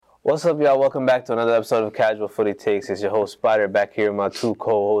What's up, y'all? Welcome back to another episode of Casual Footy Takes. It's your host, Spider, back here with my two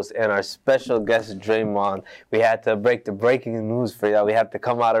co-hosts and our special guest, Draymond. We had to break the breaking news for y'all. We have to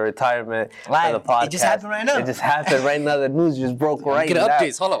come out of retirement Live. for the podcast. It just happened right now. It just happened right now. The news just broke right now. Get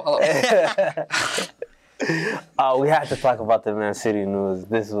updates. Hold on. We had to talk about the Man City news.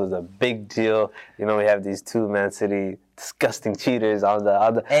 This was a big deal. You know, we have these two Man City disgusting cheaters on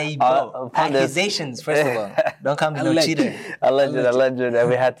the Hey, bro. Accusations, first of all. Don't call me no cheater. Alleged, and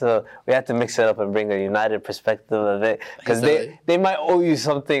we had to mix it up and bring a united perspective of it because they might owe you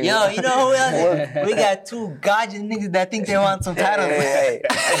something. Yo, you know who else? We got two godly niggas that think they want some titles. Hey.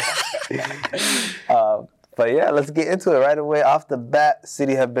 But yeah, let's get into it right away. Off the bat,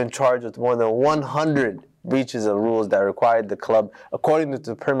 City have been charged with more than 100 breaches of rules that required the club, according to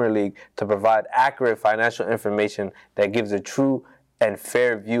the Premier League, to provide accurate financial information that gives a true and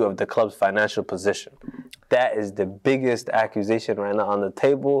fair view of the club's financial position. That is the biggest accusation right now on the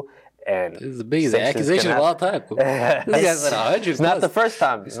table. And this is the biggest accusation of all time. It's not the first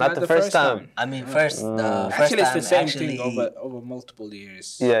time. It's not the first time. I mean, first actually, time, it's the same thing over multiple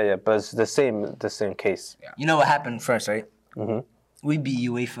years. Yeah, but it's the same case. Yeah. You know what happened first, right? Mm-hmm. We beat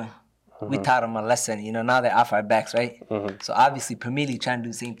UEFA. We taught them a lesson. You know, now they're off our backs, right? So obviously, Premier League trying to do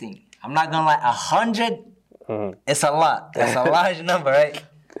the same thing. I'm not gonna lie, 100. It's a lot. It's a large number, right?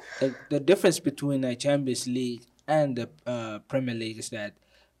 The difference between the Champions League and the Premier League is that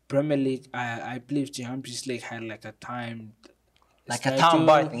Premier League, I believe Champions League had like a time, like a time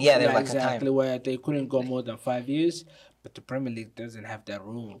bar thing. Yeah, they're like exactly a time. where they couldn't go more than 5 years. But the Premier League doesn't have that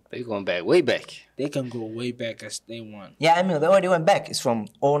rule. They're going back, way back. They can go way back as they want. Yeah, I mean, they already went back. It's from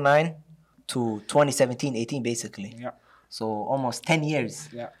 2009 to 2017-18, basically. Yeah. So almost 10 years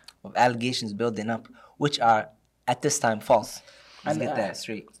of allegations building up, which are, at this time, false. Let's get that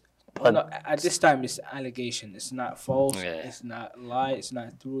straight. Well, no, at this time, it's allegation. It's not false. Yeah. It's not lie. It's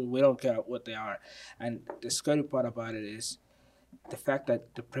not true. We don't care what they are. And the scary part about it is the fact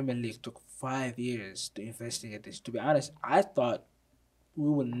that the Premier League took 5 years to investigate this. To be honest, I thought we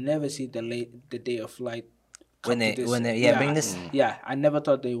would never see the day of light. When they bring this. Yeah, I never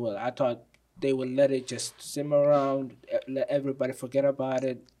thought they would. I thought they would let it just simmer around, let everybody forget about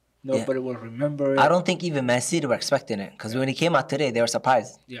it. Nobody will remember it. I don't think even Man City were expecting it because when it came out today, they were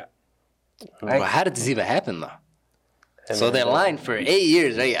surprised. Yeah. Right? Well, how did this even happen, though? So they're lying for 8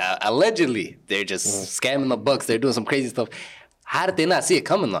 years, right? Allegedly, they're just scamming the books. They're doing some crazy stuff. How did they not see it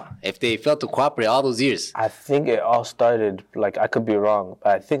coming, though, if they failed to cooperate all those years? I think it all started, like, I could be wrong,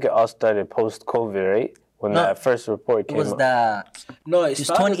 but I think it all started post-COVID, right? When that first report came out. It was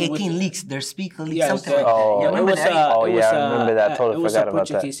 2018 leaks. Their speaker leaks, something like that. I remember that. I remember that. I totally forgot about that. It was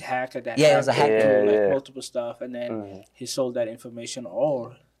a Portuguese hacker that it was a hacker. Like multiple stuff, and then he sold that information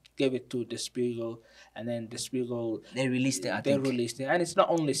or gave it to the Spiegel, and then the Spiegel they released it. They released it, and it's not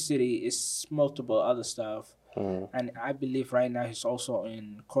only City; it's multiple other stuff. And I believe right now he's also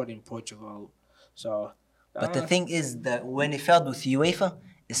in court in Portugal. So, but the thing is that when it failed with UEFA,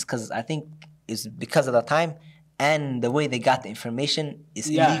 it's because I think it's because of the time and the way they got the information is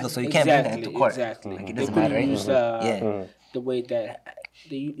illegal, so you can't bring that into court. Exactly, like, it doesn't matter, right? Use, the way that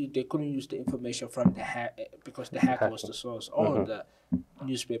they couldn't use the information from the hack because the hacker was the source or the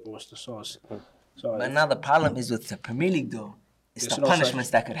newspaper was the source. So but now the problem is with the Premier League, though. It's the punishments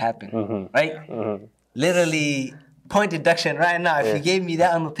that could happen, right? Literally, point deduction right now. If you gave me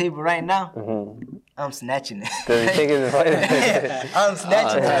that on the table right now, I'm snatching it. I'm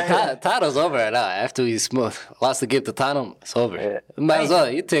snatching it. Title's over right now. After we lost the game to Tottenham, it's over. Yeah. Might as well.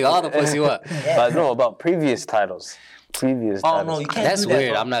 You take all the points you want. But no, about previous titles. No, you can't. That's do that,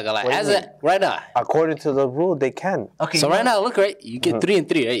 weird. bro. I'm not gonna lie. Right now, according to the rule, they can. Okay. So right now, look, right, you get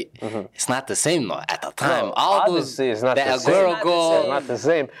 3-3, right? It's not the same though. At the time, no, all those it's not that the Aguero same. goal, it's not the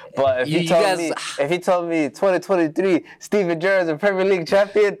same. But if he told me 2023 Steven Gerrard's a Premier League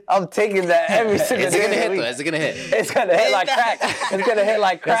champion, I'm taking that every single day. It's gonna hit though. It's gonna hit. It's gonna hit like crack. It's gonna hit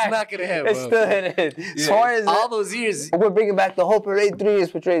like crack. It's not gonna hit, bro. It's still hitting. As far as all those years, we're bringing back the whole parade. 3 years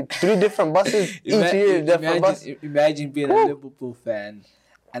portrayed 3 different buses each year. Different buses. Imagine being a Liverpool fan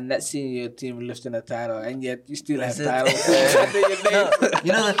and not seeing your team lifting a title, and yet you still have titles.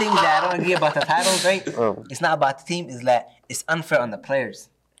 You know the thing that I don't agree about the titles, right? It's not about the team. It's that it's unfair on the players.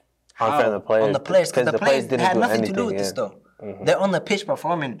 Unfair on the players. On the players, because the players didn't had do nothing anything, to do with this, though. They're on the pitch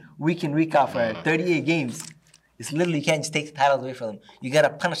performing week in, week out for 38 games. It's literally, you can't just take the titles away from them. You got to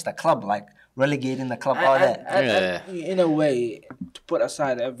punish the club, like relegating the club, all that. In a way, to put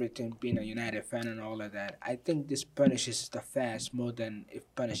aside everything, being a United fan and all of that, I think this punishes the fans more than it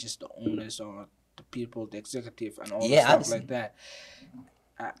punishes the owners or the people, the executive, and all the stuff like that.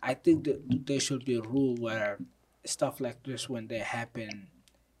 I think that there should be a rule where stuff like this, when they happen,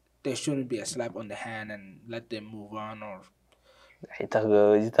 there shouldn't be a slap on the hand and let them move on or. You talk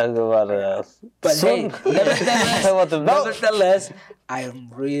about But hey, about the belt. nevertheless, I am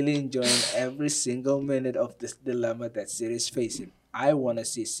really enjoying every single minute of this dilemma that City is facing. I want to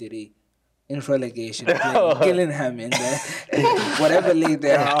see City in relegation, Gillingham in there, whatever league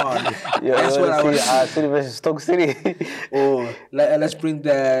they're on. That's what I want to see. City versus Stoke City. Let's bring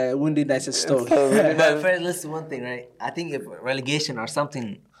the Windy Knights of Stoke. But first, listen to one thing, right? I think if relegation or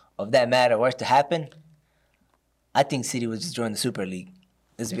something of that matter were to happen, I think City would just join the Super League.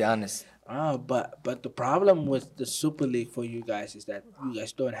 Let's be honest. But the problem with the Super League for you guys is that you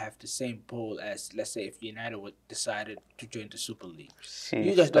guys don't have the same pool as, let's say, if United would decided to join the Super League.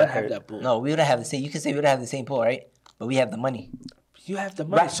 You guys don't have that pool. No, we don't have the same. You can say we don't have the same pool, right? But we have the money. You have the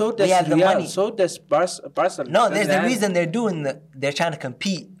money. Right. So does We have the Real. money. So does Barcelona. No, there's the reason they're doing they're trying to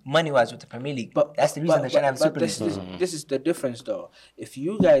compete money-wise with the Premier League. But that's the reason they're trying to have the Super League. This is the difference, though. If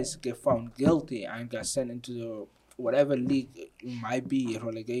you guys get found guilty and got sent into the whatever league it might be,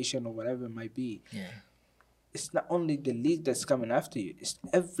 relegation or whatever it might be, it's not only the league that's coming after you. It's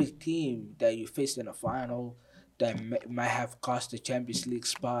every team that you face in a final that might have cost the Champions League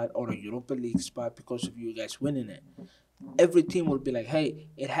spot or a Europa League spot because of you guys winning it. Every team will be like, hey,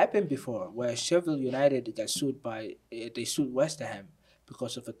 it happened before where Sheffield United got sued they sued West Ham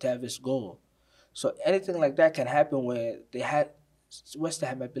because of a Tevez goal. So anything like that can happen where West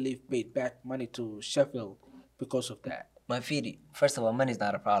Ham, I believe, paid back money to Sheffield because of that. My feet. First of all, money's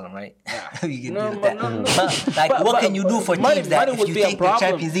not a problem, right? Yeah. You can No, deal with that. no. Like, But- what but- can you do for money- teams that money if would you be a take the problem.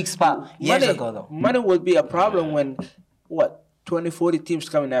 Champions League spot years ago, though? Money would be a problem when, 20, 40 teams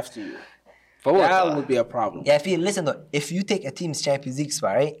coming after you. For what? That would be a problem. Yeah, listen though, if you take a team's Champions League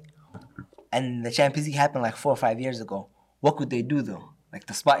spot, right, and the Champions League happened like 4 or 5 years ago, what could they do though? Like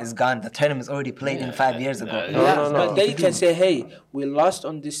the spot is gone, the tournament's already played in 5 years ago. No. But they can say, hey, we lost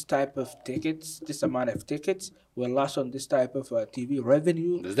on this type of tickets, this amount of tickets. We lost on this type of TV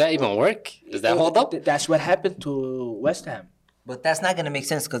revenue. Does that even work? Does that hold up? That's what happened to West Ham. But that's not gonna make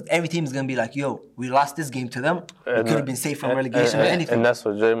sense because every team is gonna be like, "Yo, we lost this game to them. We could have been safe from relegation or anything." And that's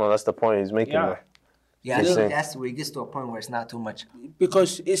what that's the point he's making. Yeah. There. Yeah, I think that's where it gets to a point where it's not too much.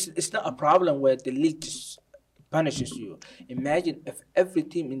 Because it's not a problem where the league just punishes you. Imagine if every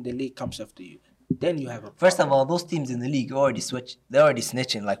team in the league comes after you. Then you have a problem. First of all, those teams in the league already switch. They're already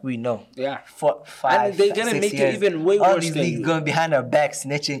snitching, like we know. Yeah. 4, 5, And they're gonna 6 make it years. even way All worse these than leagues you. going behind our back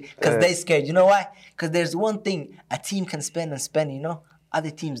snitching because they scared. You know why? Because there's one thing a team can spend and spend. You know,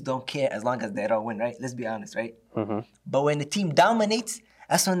 other teams don't care as long as they don't win. Right? Let's be honest, right? But when the team dominates,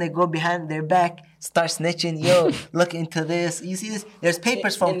 that's when they go behind their back, start snitching. Yo, look into this. You see this? There's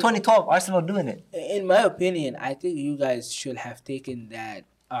papers from 2012. Arsenal doing it. In my opinion, I think you guys should have taken that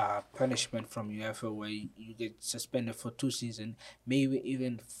punishment from UEFA where you get suspended for 2 seasons, maybe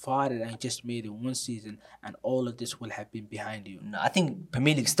even farther than just made it 1 season, and all of this will have been behind you. No, I think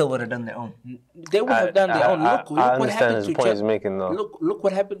Premier League still would have done their own. They would have done their own. Look I what understand happened his to point he's Chelsea. making, though. Look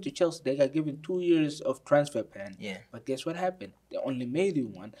what happened to Chelsea. They got given 2 years of transfer ban. Yeah. But guess what happened? They only made it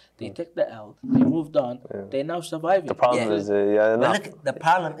 1. They took the L. They moved on. They're now surviving. The problem Yeah. is, But look, the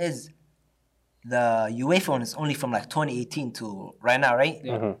problem is the UEFA one is only from like 2018 to right now, right?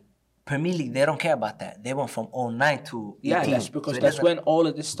 Yeah. Premier League, they don't care about that. They went from 09 to 18. Yeah, that's because So it that's doesn't- when all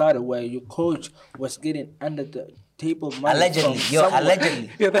of this started, where your coach was getting under the table money. Allegedly, from yo, someone.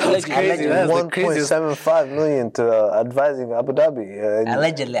 allegedly. Yeah, that was Allegedly. crazy. That was the craziest. 1.75 million to advising Abu Dhabi.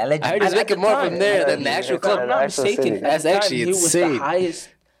 Allegedly. I heard he's And at making the more time- from there than the Yeah, actual If I'm club. not Actual mistaken, city. at That's the time, actually he was insane. the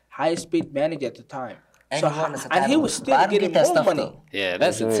highest paid manager at the time. And So, he won us a and he title. was But still I don't getting get that more stuff, money. though. Yeah,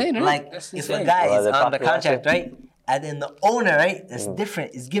 that's insane, right? Like, That's if a insane. guy Well, is the on the popular contract, shit. right? And then the owner, right, is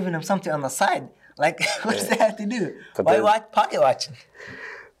different, is giving him something on the side. Like, what does that have to do? But Why then- watch pocket watching?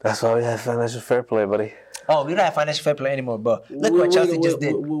 That's why we have financial fair play, buddy. Oh, we don't have financial fair play anymore, but look what Chelsea just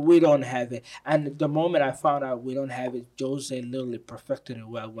did. We don't have it. And the moment I found out we don't have it, Jose literally perfected it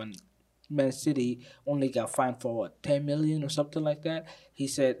well when Man City only got fined for what, 10 million or something like that. He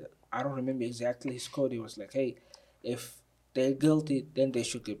said, I don't remember exactly his code. He was like, hey, if they're guilty, then they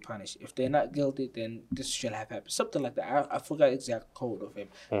should get punished. If they're not guilty, then this should have happened. Something like that. I forgot exact code of him.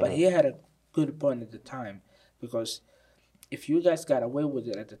 But he had a good point at the time, because if you guys got away with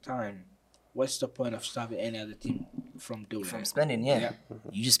it at the time, what's the point of stopping any other team from doing From it? spending, yeah. Yeah.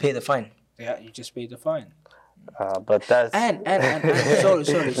 You just pay the fine. Yeah, you just paid the fine. But that's... And sorry,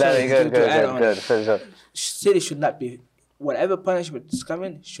 Good. Finish up. City should not be, whatever punishment is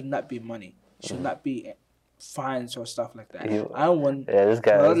coming should not be money, should not be fines or stuff like that. I want Yeah, this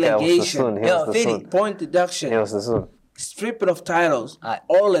guy wants the relegation, soon. He Yo, wants the Fidi. soon. point He deduction, wants the soon. stripping of titles, Alright.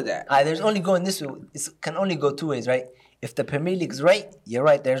 all of that. There's only going this way. It can only go 2 ways, right? if the Premier League's right, you're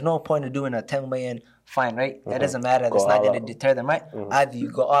right. There's no point of doing a 10 million fine, right? That doesn't matter. That's not going to deter them, right? Either you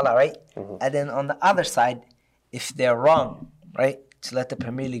go all out, right? And then on the other side, if they're wrong, right, to let the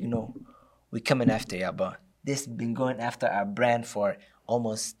Premier League know, we coming after you, bro. This has been going after our brand for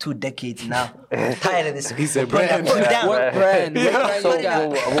almost 2 decades now. I'm tired of this. He said brand. What brand?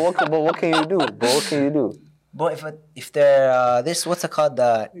 But what can you do? But if they're this, what's it called,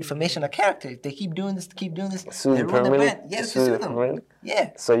 the information of character, if they keep doing this, Sue they the ruin the Premier brand. League? Yeah, you Sue sue the them. Premier League?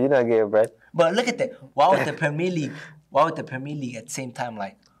 Yeah. So you're not getting bread? But look at that. Why would the Premier League at the same time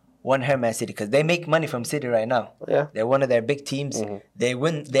want her Man City? Because they make money from City right now. Yeah. They're one of their big teams. They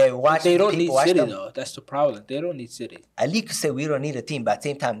win. They watch. They don't need people watch City them. though. That's the problem. They don't need City. Ali could say we don't need a team, but at the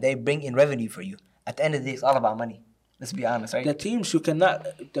same time, they bring in revenue for you. At the end of the day, it's all about money. Let's be honest, right? The teams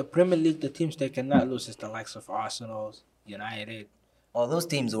the Premier League, the teams they cannot lose is the likes of Arsenal, United. Oh, those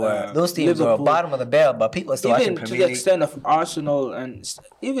teams were Liverpool. bottom of the barrel, but people are still watching Even to Premier the League. extent of Arsenal and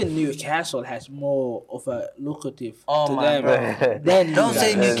even Newcastle has more of a lucrative to my them bro. than Don't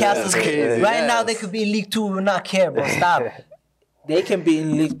say Newcastle's crazy. right now. They could be in League 2. We will not care, bro. Stop. They can be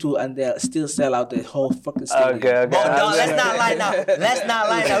in League 2 and they'll still sell out the whole fucking stadium. Okay. Oh, no, let's not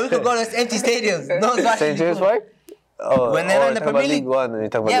lie now. We could go to those empty stadiums. No one's watching St. League James 2. Park? Oh, When they're in the talking Premier about League. League One, and you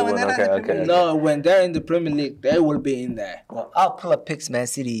talking about Yeah, League when One. they're in the Okay. Premier No, when they're in the Premier League, they will be in there. Well, I'll pull up pics, Man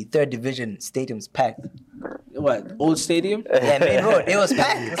City, 3rd Division, stadium's packed. What, Old Stadium? Yeah, main road, it was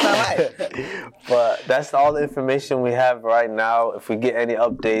packed. It's not right. But that's all the information we have right now. If we get any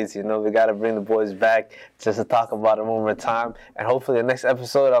updates, we got to bring the boys back just to talk about it one more time. And hopefully the next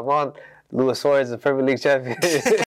episode I'm on, Luis Suarez is the Premier League champion.